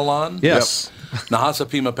Petalon? Yes. Yep.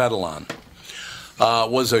 Nahasapima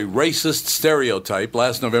Petalon was a racist stereotype.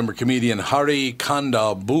 Last November, comedian Hari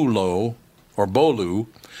Kondabolu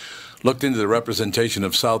looked into the representation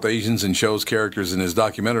of South Asians and shows characters in his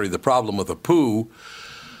documentary, The Problem with Apu.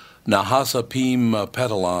 Nahasa Peem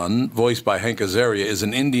Petalan, voiced by Hank Azaria, is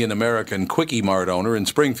an Indian-American Quickie Mart owner in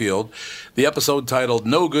Springfield. The episode titled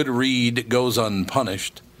No Good Read Goes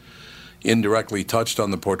Unpunished indirectly touched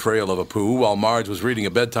on the portrayal of Apu while Marge was reading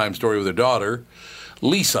a bedtime story with her daughter,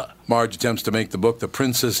 Lisa. Marge attempts to make the book The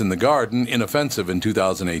Princess in the Garden inoffensive in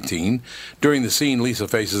 2018. During the scene, Lisa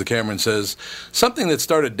faces the camera and says, something that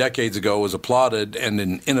started decades ago was applauded and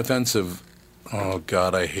an inoffensive... Oh,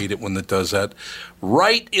 God, I hate it when it does that.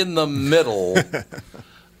 Right in the middle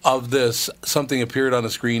of this, something appeared on the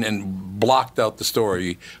screen and blocked out the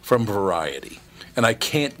story from Variety. And I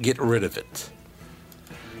can't get rid of it.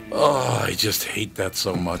 Oh, I just hate that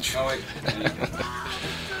so much.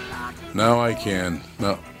 Now I can.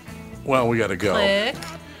 No. Well, we got to go. Click.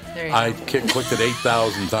 There you I go. clicked it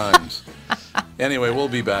 8,000 times. Anyway, we'll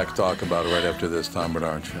be back talking about it right after this Tom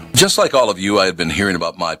Bernard Show. Just like all of you, I had been hearing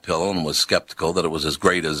about MyPillow and was skeptical that it was as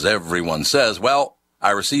great as everyone says. Well, I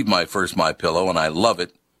received my first MyPillow, and I love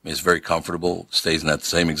it. It's very comfortable, stays in that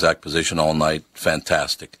same exact position all night.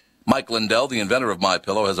 Fantastic. Mike Lindell, the inventor of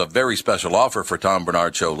MyPillow, has a very special offer for Tom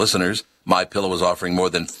Bernard Show listeners. MyPillow is offering more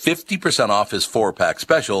than 50% off his 4-pack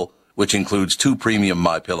special, which includes 2 premium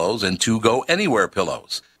MyPillows and 2 Go Anywhere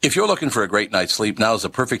pillows. If you're looking for a great night's sleep, now's the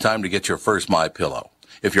perfect time to get your first MyPillow.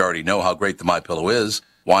 If you already know how great the MyPillow is,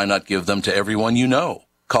 why not give them to everyone you know?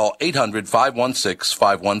 Call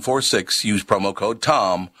 800-516-5146, use promo code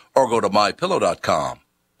TOM, or go to MyPillow.com.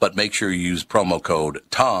 But make sure you use promo code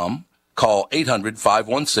TOM. Call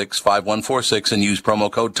 800-516-5146 and use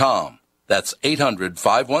promo code TOM. That's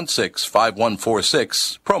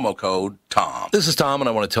 800-516-5146, promo code TOM. This is Tom, and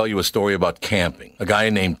I want to tell you a story about camping. A guy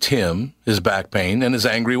named Tim, his back pain, and his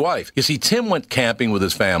angry wife. You see, Tim went camping with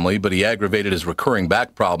his family, but he aggravated his recurring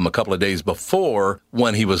back problem a couple of days before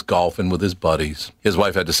when he was golfing with his buddies. His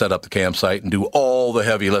wife had to set up the campsite and do all the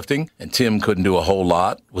heavy lifting, and Tim couldn't do a whole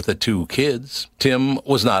lot with the 2 kids. Tim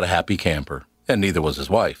was not a happy camper. And neither was his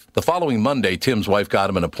wife. The following Monday, Tim's wife got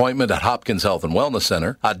him an appointment at Hopkins Health and Wellness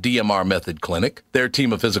Center, a DMR Method clinic. Their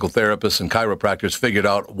team of physical therapists and chiropractors figured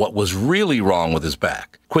out what was really wrong with his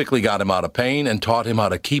back, quickly got him out of pain, and taught him how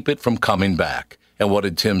to keep it from coming back. And what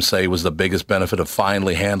did Tim say was the biggest benefit of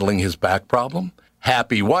finally handling his back problem?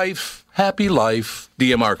 Happy wife, happy life.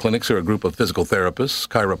 DMR clinics are a group of physical therapists,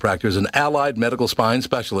 chiropractors, and allied medical spine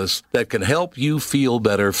specialists that can help you feel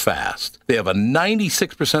better fast. They have a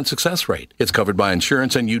 96% success rate. It's covered by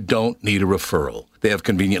insurance, and you don't need a referral. They have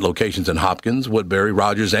convenient locations in Hopkins, Woodbury,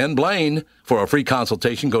 Rogers, and Blaine. For a free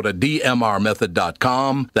consultation, go to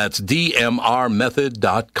dmrmethod.com. That's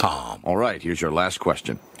dmrmethod.com. All right, here's your last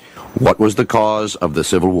question. What was the cause of the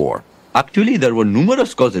Civil War? Actually, there were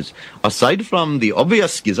numerous causes. Aside from the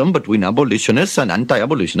obvious schism between abolitionists and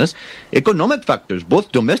anti-abolitionists, economic factors,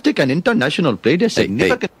 both domestic and international, played a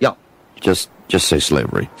significant... Yeah. Just say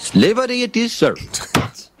slavery. Slavery it is, sir.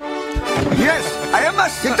 Yes, I am a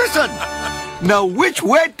citizen. Now, which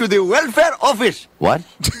way to the welfare office? What?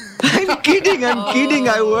 I'm kidding.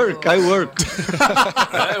 I work. I work.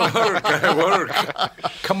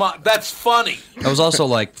 Come on, that's funny. That was also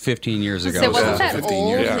like 15 years ago. So wasn't that 15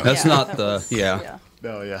 old? years. Yeah. That's not the,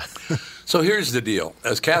 No, yeah. So here's the deal.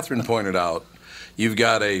 As Catherine pointed out, you've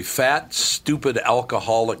got a fat, stupid,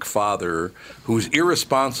 alcoholic father who's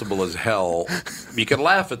irresponsible as hell. You can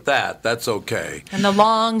laugh at that. That's okay. And the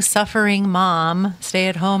long-suffering mom,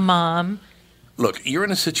 stay-at-home mom. Look, you're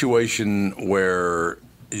in a situation where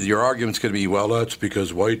your argument's going to be, well, that's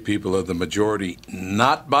because white people are the majority.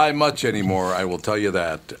 Not by much anymore, I will tell you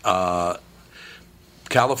that.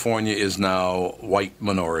 California is now white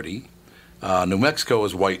minority. New Mexico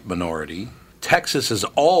is white minority. Texas is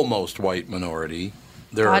almost white minority.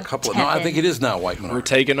 There are a couple of... No, I think it is now white minority. We're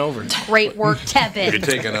taking over. Great work, Tevin. You're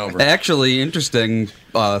taking over. Actually, interesting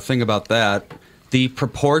thing about that, the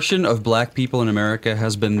proportion of black people in America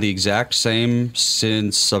has been the exact same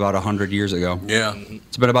since about 100 years ago. Yeah.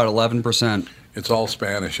 It's been about 11%. It's all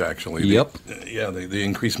Spanish, actually. Yep. The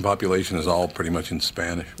increase in population is all pretty much in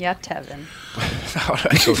Spanish. Yeah, Tevin.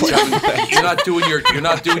 So, you're not doing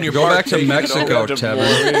your Go part. Back to Mexico,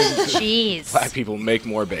 Tevin. Jeez. Black people make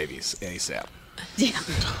more babies ASAP. Yeah.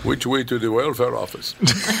 Which way to the welfare office?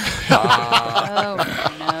 Oh,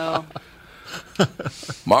 no.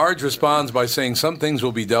 Marge responds by saying some things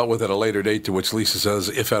will be dealt with at a later date, to which Lisa says,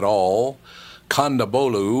 if at all.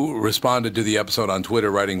 Kandabolu responded to the episode on Twitter,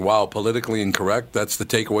 writing, wow, politically incorrect. That's the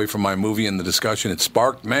takeaway from my movie and the discussion it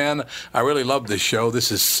sparked. Man, I really love this show.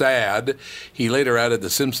 This is sad. He later added, the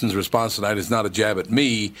Simpsons' response tonight is not a jab at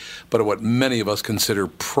me, but at what many of us consider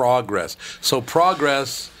progress. So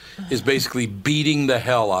progress is basically beating the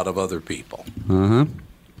hell out of other people.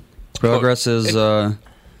 Progress is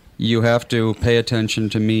you have to pay attention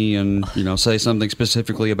to me and say something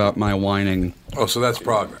specifically about my whining. Oh, so that's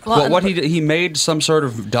progress. Well, what he made some sort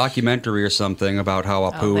of documentary or something about how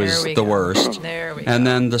Apu is the worst. There we and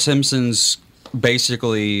go. then The Simpsons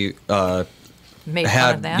basically Made fun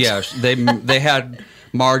had of that. they had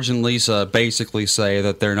Marge and Lisa basically say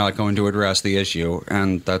that they're not going to address the issue,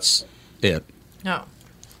 and that's it. No.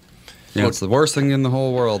 Yeah, it's the worst thing in the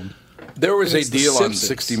whole world. There was It's a The deal on Simpsons.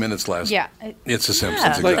 60 Minutes last. Yeah. It's The Simpsons. Yeah,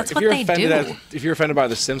 Exactly. that's If what you're they offended do. if you're offended by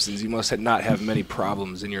The Simpsons, you must not have many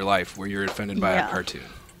problems in your life where you're offended by Yeah. a cartoon.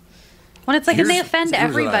 When it's like, and they Here's- offend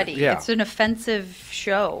here's what I- everybody. yeah. It's an offensive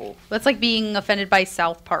show. That's like being offended by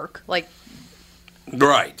South Park. Like,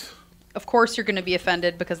 Right. of course you're going to be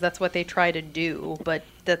offended because that's what they try to do, but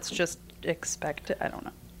that's just expected. I don't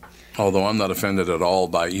know. Although I'm not offended at all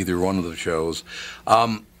by either one of the shows.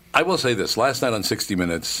 I will say this. Last night on 60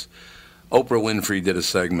 Minutes, Oprah Winfrey did a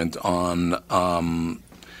segment on,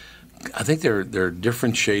 I think they're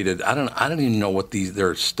different shaded. I don't even know what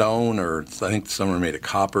they're stone, or I think some are made of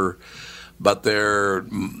copper, but they're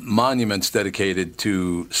monuments dedicated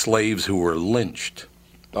to slaves who were lynched.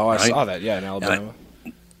 Oh, I Right? saw that, yeah, in Alabama.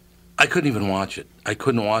 I couldn't even watch it. I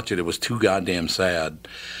couldn't watch it. It was too goddamn sad.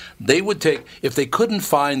 They would if they couldn't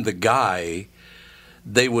find the guy,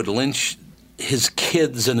 they would lynch his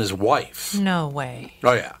kids and his wife. No way.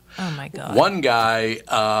 Oh, yeah. Oh, my God. One guy,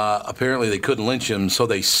 apparently they couldn't lynch him, so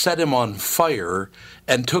they set him on fire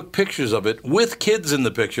and took pictures of it with kids in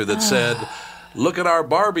the picture that said, "Look at our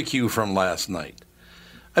barbecue from last night."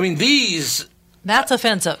 I mean, That's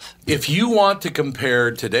offensive. if you want to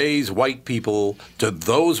compare today's white people to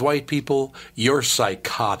those white people, you're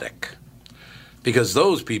psychotic. Because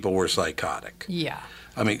those people were psychotic. Yeah.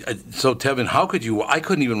 I mean, so Tevin, how could you? I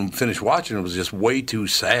couldn't even finish watching it. It was just way too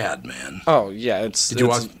sad, man. Oh, yeah. Did you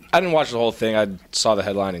watch? I didn't watch the whole thing. I saw the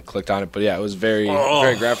headline and clicked on it. But yeah, it was very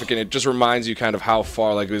graphic. And it just reminds you kind of how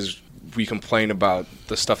far, we complain about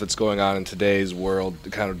the stuff that's going on in today's world.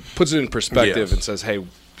 It kind of puts it in perspective Yes. and says, hey,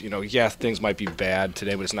 things might be bad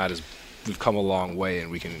today, but it's not as we've come a long way,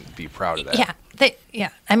 and we can be proud of that. Yeah.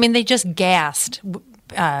 I mean, they just gassed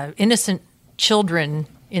innocent children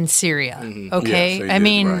in Syria. Okay. Yes, they I did,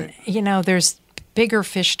 mean, right. there's bigger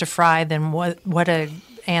fish to fry than what a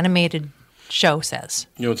animated show says.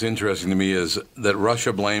 What's interesting to me is that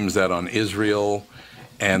Russia blames that on Israel,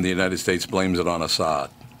 and the United States blames it on Assad.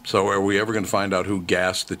 So are we ever going to find out who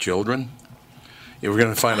gassed the children? Are we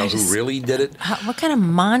going to find out who really did it? What kind of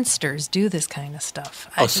monsters do this kind of stuff?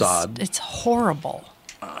 Assad. It's horrible.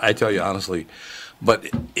 I tell you honestly, but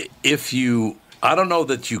if you, I don't know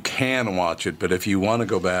that you can watch it, but if you want to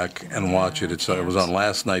go back and watch it, it was on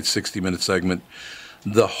last night's 60-minute segment,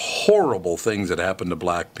 the horrible things that happened to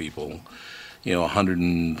black people, 100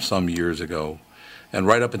 and some years ago. And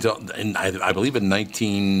right up until, I believe in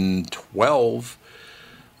 1912,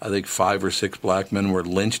 I think 5 or 6 black men were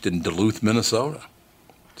lynched in Duluth, Minnesota.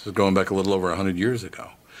 This is going back a little over 100 years ago.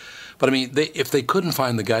 But I mean, if they couldn't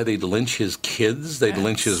find the guy, they'd lynch his kids, they'd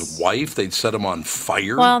lynch his wife, they'd set him on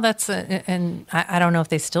fire. Well, and I don't know if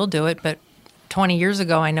they still do it, but 20 years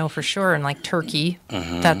ago, I know for sure, in Turkey,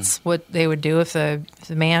 that's what they would do if the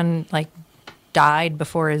man died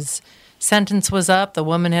before his sentence was up. The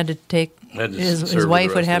woman had to take his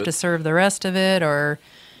wife would have to serve the rest of it, or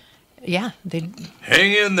they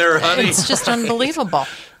hang in there, honey. It's just unbelievable.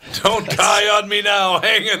 Don't die on me now.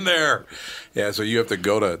 Hang in there. Yeah, so you have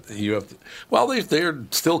to well, they're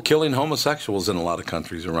still killing homosexuals in a lot of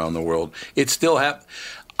countries around the world. It's still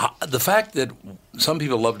the fact that some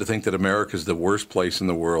people love to think that America is the worst place in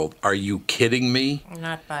the world. Are you kidding me?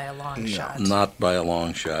 Not by a long shot. Not by a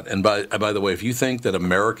long shot. And by the way, if you think that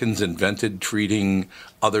Americans invented treating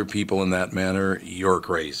other people in that manner, you're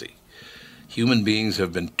crazy. Human beings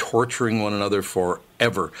have been torturing one another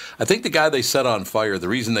forever. I think the guy they set on fire, the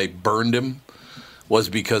reason they burned him was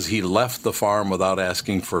because he left the farm without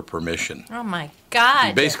asking for permission. Oh, my God.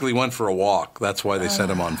 He basically went for a walk. That's why they set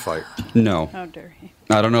him on fire. No. How dare he?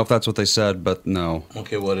 I don't know if that's what they said, but no.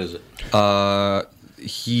 Okay, what is it?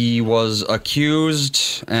 He was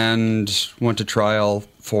accused and went to trial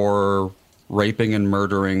for raping and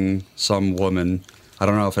murdering some woman. I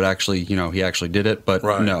don't know if it actually, he actually did it, but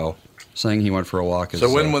no. Saying he went for a walk is... So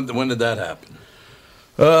when did that happen?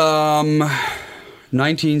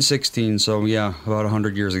 1916, so yeah, about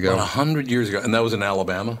 100 years ago. About 100 years ago, and that was in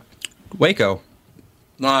Alabama? Waco.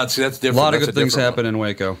 No, see, that's different. A lot of good things happen in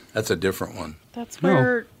Waco. That's a different one. That's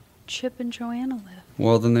where Chip and Joanna live.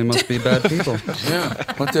 Well, then they must be bad people.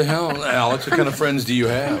 Yeah, what the hell? Alex, what kind of friends do you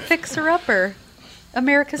have? Fixer Upper.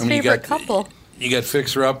 America's favorite couple. You got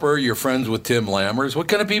Fixer Upper. You're friends with Tim Lammers. What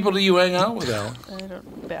kind of people do you hang out with, Alan? I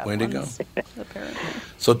don't. Bad Way to ones, go. apparently.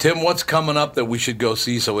 So, Tim, what's coming up that we should go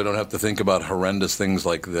see so we don't have to think about horrendous things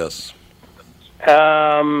like this?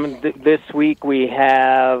 This week we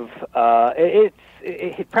have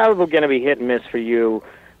it's probably going to be hit and miss for you.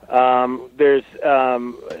 There's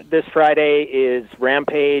this Friday is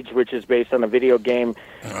Rampage, which is based on a video game.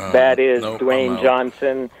 That is Dwayne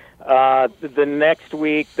Johnson. The next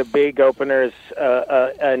week, the big opener is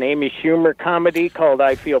an Amy Schumer comedy called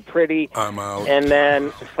I Feel Pretty. I'm out. And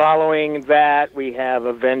then following that, we have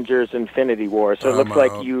Avengers Infinity War. So it looks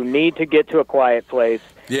like you need to get to A Quiet Place.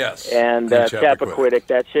 Yes. And Chappaquiddick.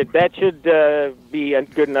 That should be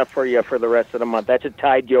good enough for you for the rest of the month. That should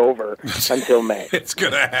tide you over until May. It's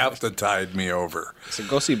going to have to tide me over. So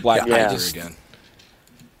go see Black Panther again.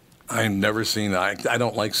 I've never seen that. I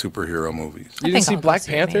don't like superhero movies. You didn't see Black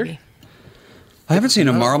Panther? I haven't seen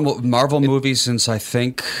a Marvel movie since, I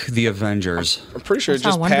think, The Avengers. I'm pretty sure it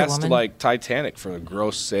just passed like Titanic for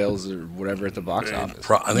gross sales or whatever at the box office.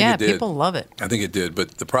 I think it did. People love it. I think it did.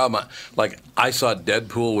 But the problem, I saw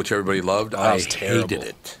Deadpool, which everybody loved. I hated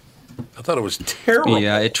it. I thought it was terrible.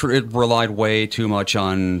 Yeah, it relied way too much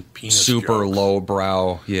on super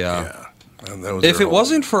lowbrow. Yeah. If it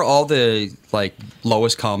wasn't for all the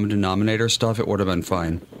lowest common denominator stuff, it would have been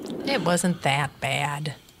fine. It wasn't that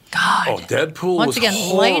bad. God. Oh, Deadpool Once was again,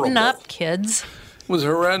 horrible. lighten up, kids. It was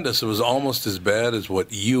horrendous. It was almost as bad as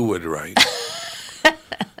what you would write.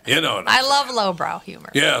 You know. I love lowbrow humor.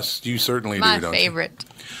 Yes, you certainly My do. My favorite.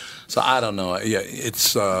 So I don't know. Yeah,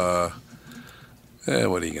 it's. What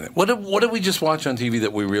are you gonna? What did we just watch on TV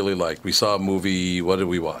that we really liked? We saw a movie. What did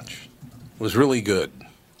we watch? It was really good.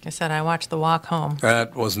 I said I watched The Walk Home.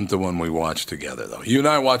 That wasn't the one we watched together, though. You and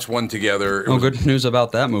I watched one together. Good news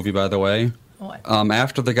about that movie, by the way. What?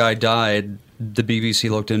 After the guy died, the BBC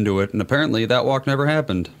looked into it, and apparently that walk never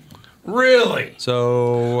happened. Really?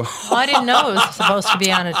 So... Well, I didn't know it was supposed to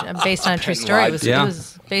be based on a true story. It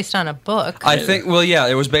was based on a book. I think,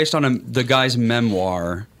 it was based on the guy's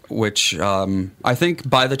memoir, which I think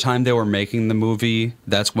by the time they were making the movie,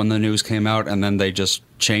 that's when the news came out, and then they just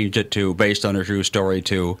changed it to based on a true story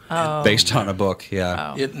to based on a book.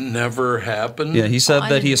 Yeah. It never happened? Yeah, he said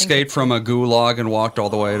that he escaped from a gulag and walked all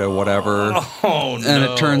the way to whatever. Oh, no. And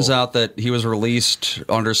it turns out that he was released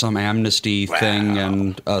under some amnesty thing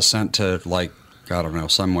and sent to, I don't know,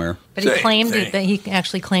 somewhere. But he claimed that he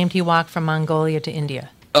actually claimed he walked from Mongolia to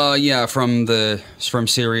India. Yeah, from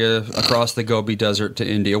Syria across the Gobi Desert to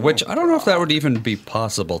India, which I don't know if that would even be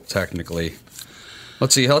possible technically.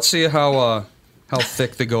 Let's see how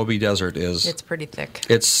thick the Gobi Desert is. It's pretty thick.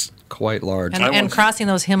 It's quite large. And crossing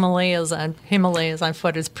those Himalayas on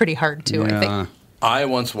foot is pretty hard too. Yeah. I think. I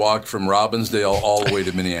once walked from Robbinsdale all the way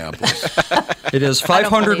to Minneapolis. It is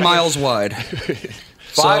 500 miles wide.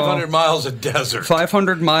 500 miles of desert.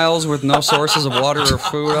 500 miles with no sources of water or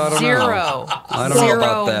food. I don't know. I don't know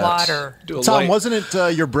about that. Water. Tom, wasn't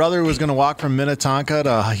it your brother who was going to walk from Minnetonka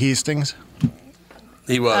to Hastings?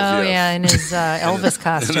 He was. Oh yes. Yeah, in his Elvis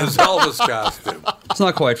costume. In his Elvis costume. It's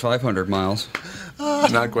not quite 500 miles.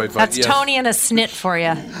 Not quite 500. That's Tony and a snit for you.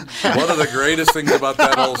 One of the greatest things about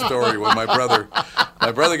that whole story when my brother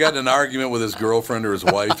got in an argument with his girlfriend or his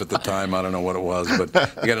wife at the time. I don't know what it was, but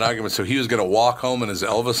he got in an argument. So he was going to walk home in his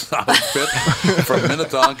Elvis outfit from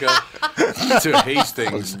Minnetonka to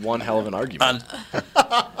Hastings. That was one hell of an argument.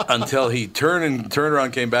 Until he turned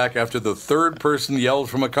around, came back after the third person yelled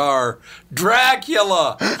from a car,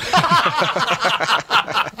 "Dracula!"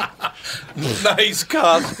 Nice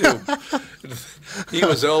costume. He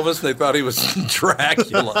was Elvis. They thought he was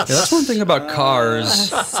Dracula. Yeah, that's one thing about cars.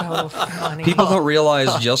 That's so funny. People don't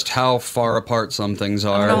realize just how far apart some things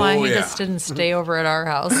are. I don't know why he just didn't stay over at our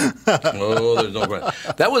house. Oh, there's no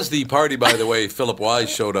question. That was the party, by the way. Philip Wise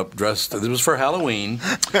showed up dressed. It was for Halloween.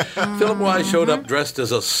 Philip Wise showed up dressed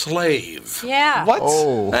as a slave. Yeah. What?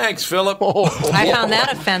 Oh. Thanks, Philip. I found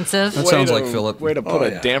that offensive. That sounds like Philip. Way to put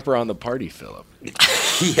a damper on the party, Philip.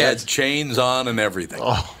 He had chains on and everything.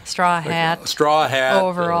 Straw hat. Straw hat.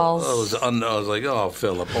 Overalls. I was like, oh,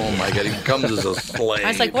 Philip, oh my God, he comes as a slave. I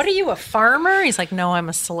was like, what are you, a farmer? He's like, no, I'm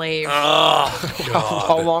a slave. Oh, God.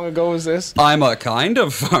 How long ago was this? I'm a kind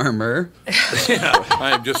of farmer. Yeah,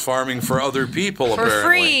 I'm just farming for other people, for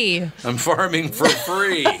apparently. Free. I'm farming for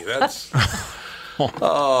free. That's...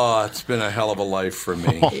 Oh, it's been a hell of a life for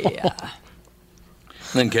me. Yeah.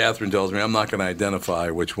 Then Catherine tells me I'm not going to identify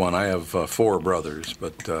which one. I have 4 brothers,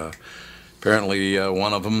 but apparently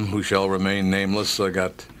one of them, who shall remain nameless,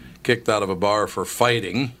 got kicked out of a bar for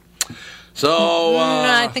fighting. So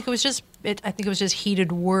I think it was just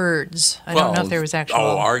heated words. I don't know if there was actual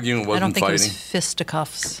arguing. Wasn't I don't think fighting. it was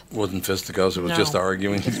fisticuffs. Wasn't fisticuffs. It was No. just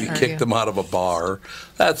arguing. He kicked them out of a bar.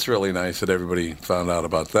 That's really nice that everybody found out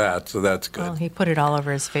about that. So that's good. Well, he put it all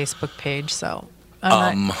over his Facebook page, so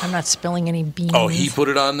I'm not spilling any beans. Oh, he put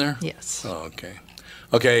it on there? Yes. Oh, okay.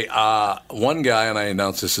 Okay, one guy, and I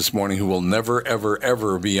announced this morning, who will never, ever,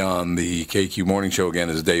 ever be on the KQ Morning Show again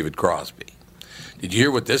is David Crosby. Did you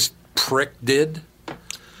hear what this prick did?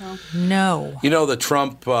 No. You know the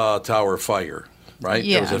Trump Tower fire, right?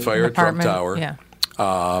 Yeah, There was a fire at Trump Tower. Yeah.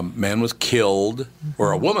 Man was killed,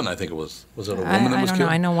 or a woman, I think it was. Was it a woman that was I don't killed? know.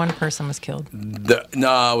 I know one person was killed.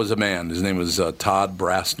 No, it was a man. His name was Todd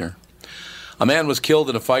Brasner. A man was killed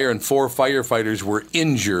in a fire and 4 firefighters were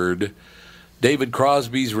injured. David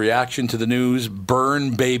Crosby's reaction to the news,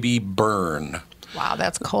 burn, baby, burn. Wow,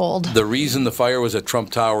 that's cold. The reason the fire was at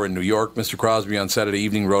Trump Tower in New York, Mr. Crosby on Saturday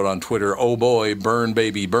evening wrote on Twitter, "Oh boy, burn,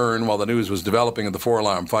 baby, burn," while the news was developing of the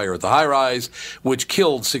 4-alarm fire at the high-rise, which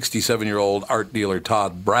killed 67-year-old art dealer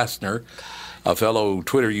Todd Brasner. A fellow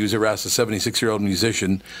Twitter user asked a 76-year-old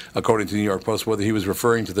musician, according to the New York Post, whether he was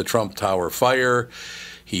referring to the Trump Tower fire.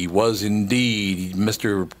 He was indeed.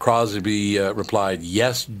 Mr. Crosby replied,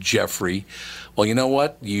 "Yes, Jeffrey." Well, you know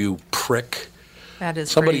what, you prick? That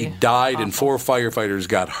is Somebody pretty died awful. and 4 firefighters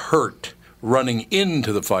got hurt running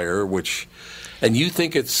into the fire, and you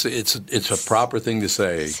think it's a proper thing to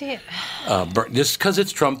say. See, Just because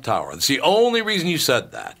it's Trump Tower. It's the only reason you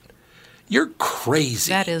said that. You're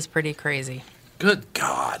crazy. that is pretty crazy. Good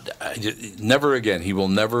God. Never again. He will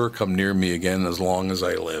never come near me again as long as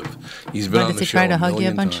I live. He's been But on does the he show try to a hug you a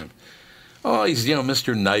million bunch? times. Oh, he's,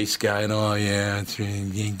 Mr. Nice Guy. And oh, yeah. It's,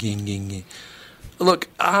 look,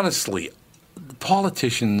 honestly,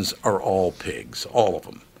 politicians are all pigs, all of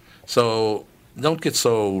them. So don't get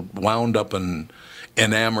so wound up and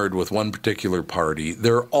enamored with one particular party.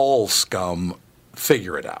 They're all scum.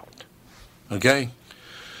 Figure it out. Okay?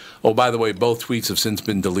 Oh, by the way, both tweets have since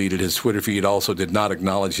been deleted. His Twitter feed also did not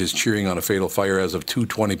acknowledge his cheering on a fatal fire as of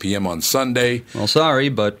 2:20 p.m. on Sunday. Well, sorry,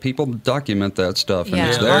 but people document that stuff, and Yeah,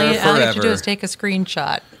 it's there all you forever. have to do is take a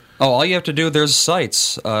screenshot. Oh, all you have to do, there's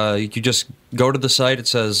sites. You just go to the site. It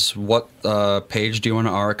says, what page do you want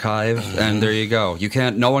to archive? And there you go.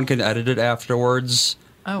 No one can edit it afterwards.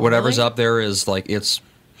 Oh, Whatever's really? up there is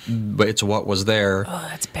it's what was there. Oh,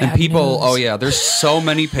 that's bad And people, news. oh yeah, there's so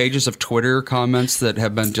many pages of Twitter comments that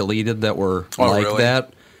have been deleted that were like really?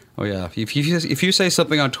 that. Oh yeah, if you say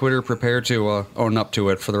something on Twitter, prepare to own up to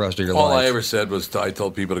it for the rest of your All life. I ever said was I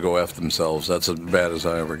told people to go F themselves. That's as bad as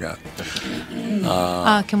I ever got.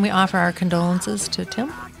 Can we offer our condolences to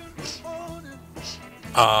Tim?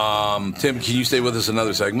 Tim, can you stay with us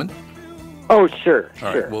another segment? Oh, sure.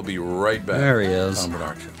 All right, we'll be right back. There he is. Tom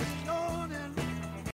Bernard Show.